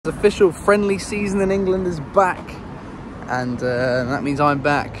The official friendly season in England is back, and that means I'm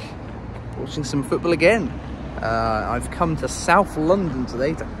back watching some football again. I've come to South London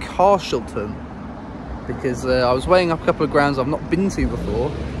today, to Carshalton, because I was weighing up a couple of grounds I've not been to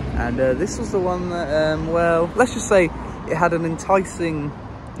before, and this was the one that, well, let's just say it had an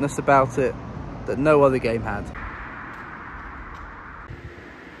enticingness about it that no other game had.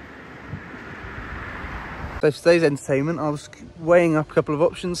 So for today's entertainment, I was weighing up a couple of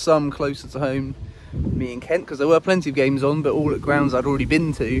options, some closer to home, me and Kent, because there were plenty of games on, but all at grounds I'd already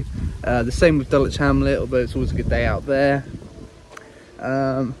been to. The same with Dulwich Hamlet, although it's always a good day out there.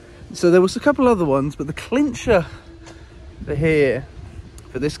 So there was a couple other ones, but the clincher for here,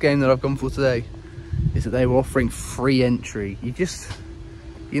 for this game that I've gone for today, is that they were offering free entry.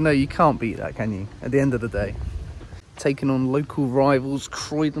 You know, you can't beat that, can you? At the end of the day. Taking on local rivals,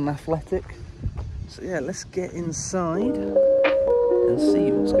 Croydon Athletic. So yeah, let's get inside and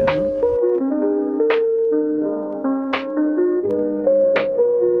see what's going on.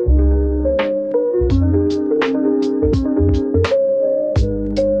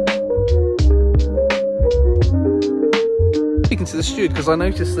 Speaking to the steward, because I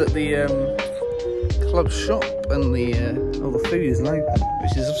noticed that the club shop and all the food isn't open,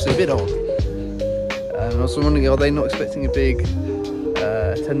 which is obviously a bit odd. I was wondering, are they not expecting a big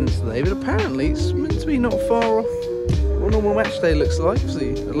attendance today? But apparently it's meant to be not far off what a normal match day looks like.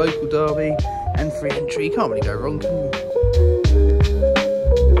 See, a local derby and free entry. You can't really go wrong, can you?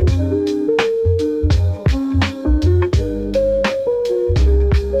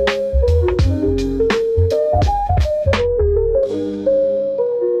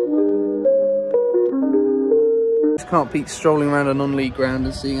 Can't beat strolling around a non-league ground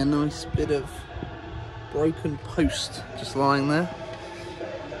and seeing a nice bit of broken post just lying there.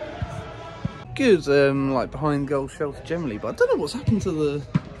 Good, like behind goal shelter generally, but I don't know what's happened to the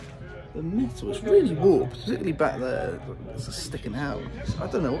metal. It's really warped, particularly back there. It's just sticking out. I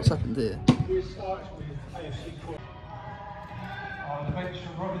don't know what's happened here.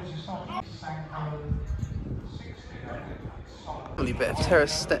 Really bit of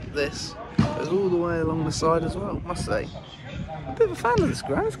terrace step this. Goes all the way along the side as well, must say. A bit of a fan of this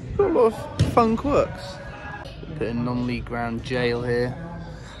ground. It's got a lot of fun quirks. Bit of non-league ground jail here.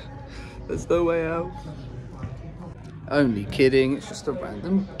 There's no way out. Only kidding, it's just a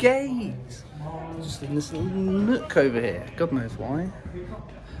random gate. Just in this little nook over here. God knows why.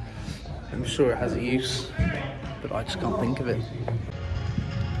 I'm sure it has a use, but I just can't think of it.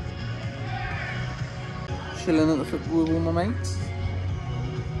 Chilling at the football with all my mates.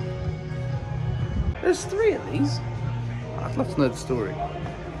 There's 3 of these. I'd love to know the story.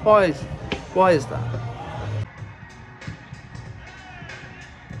 Why is that?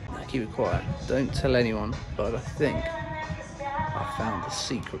 Now keep it quiet. Don't tell anyone, but I think I found the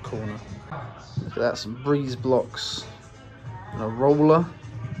secret corner. Look at that, some breeze blocks and a roller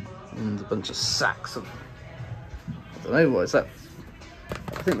and a bunch of sacks of, I don't know, what is that?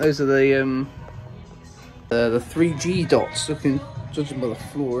 I think those are the 3G dots, judging by the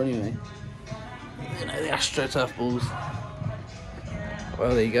floor anyway. You know, the AstroTurf balls.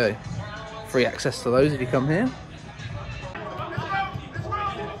 Well, there you go. Free access to those if you come here.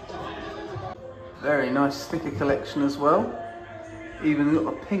 Very nice sticker collection as well. Even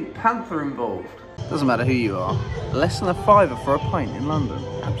got a Pink Panther involved. Doesn't matter who you are. Less than a £5 for a pint in London.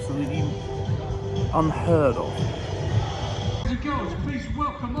 Absolutely unheard of. Boys and girls, please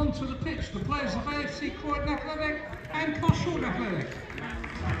welcome onto the pitch the players of AFC Croydon Athletic and Carshalton Athletic.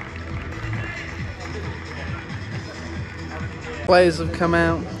 Players have come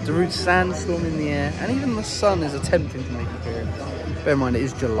out, Darude sandstorm in the air, and even the sun is attempting to make an appearance. Bear in mind it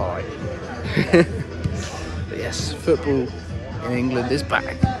is July. But yes, football in England is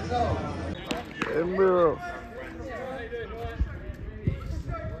back.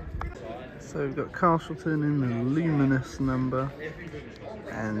 So we've got Carshalton in the luminous number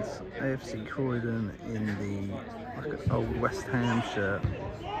and AFC Croydon in the like an old West Ham shirt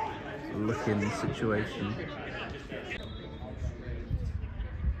looking situation.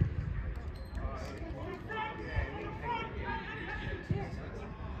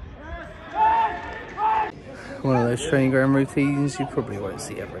 One of those training ground routines you probably won't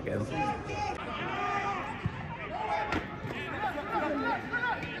see ever again.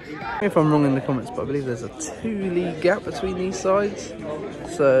 If I'm wrong in the comments, but I believe there's a 2-league gap between these sides.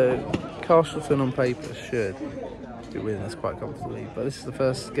 So Carshalton on paper should be winning this quite comfortably. But this is the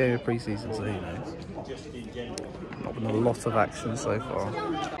first game of pre-season, so who knows. Not been a lot of action so far.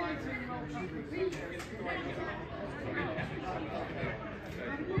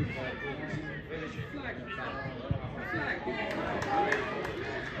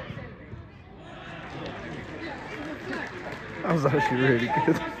 That was actually really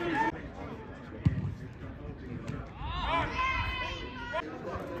good.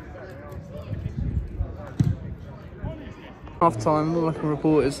 Half time, all I can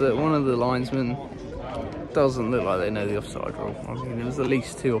report is that one of the linesmen doesn't look like they know the offside rule. I mean, there was at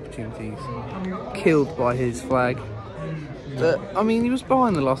least 2 opportunities killed by his flag. But, I mean, he was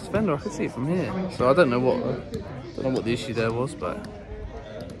behind the last defender. I could see it from here. So I don't know what the issue there was, but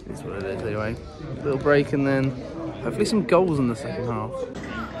it is what it is anyway. Little break and then hopefully some goals in the second half.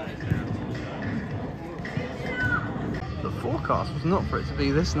 The forecast was not for it to be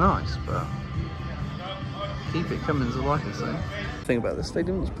this nice, but keep it coming is all I can say. The thing about this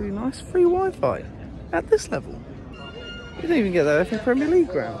stadium was pretty nice. Free Wi-Fi at this level. You don't even get that every Premier League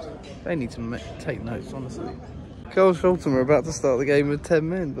ground. They need to take notes, honestly. Carshalton were about to start the game with 10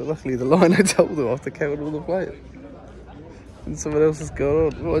 men, but luckily the liner told them after killing all the players. And someone else has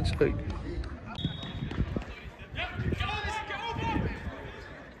gone on. What a joke.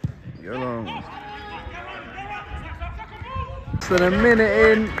 Go along. So then a minute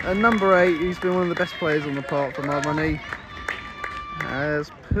in, and number 8, who's been one of the best players on the park for my money,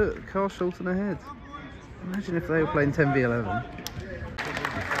 has put Carshalton ahead. Imagine if they were playing 10v11.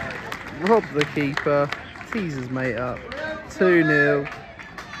 Rob the keeper, tees his mate up, 2-0,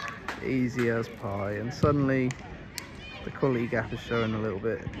 easy as pie, and suddenly the quality gap is showing a little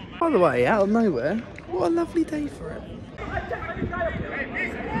bit. By the way, out of nowhere, what a lovely day for it.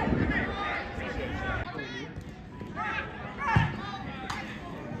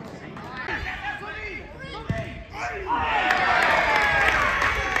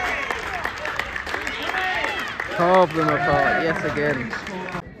 Carve them apart yet again.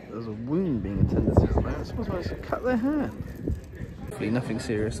 There's a wound being attended to there. I suppose I should cut their hand. Hopefully nothing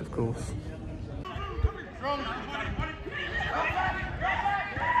serious, of course.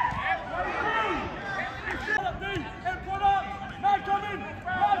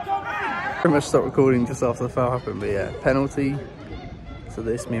 Pretty much stopped recording just after the foul happened, but yeah, penalty to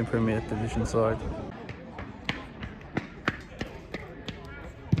this me and Premier Division side.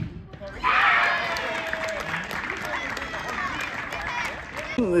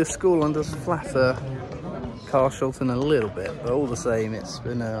 The scoreline does flatter Carshalton a little bit, but all the same, it's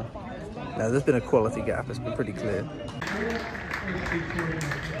been there's been a quality gap. It's been pretty clear.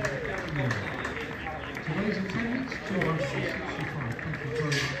 Today's attendance,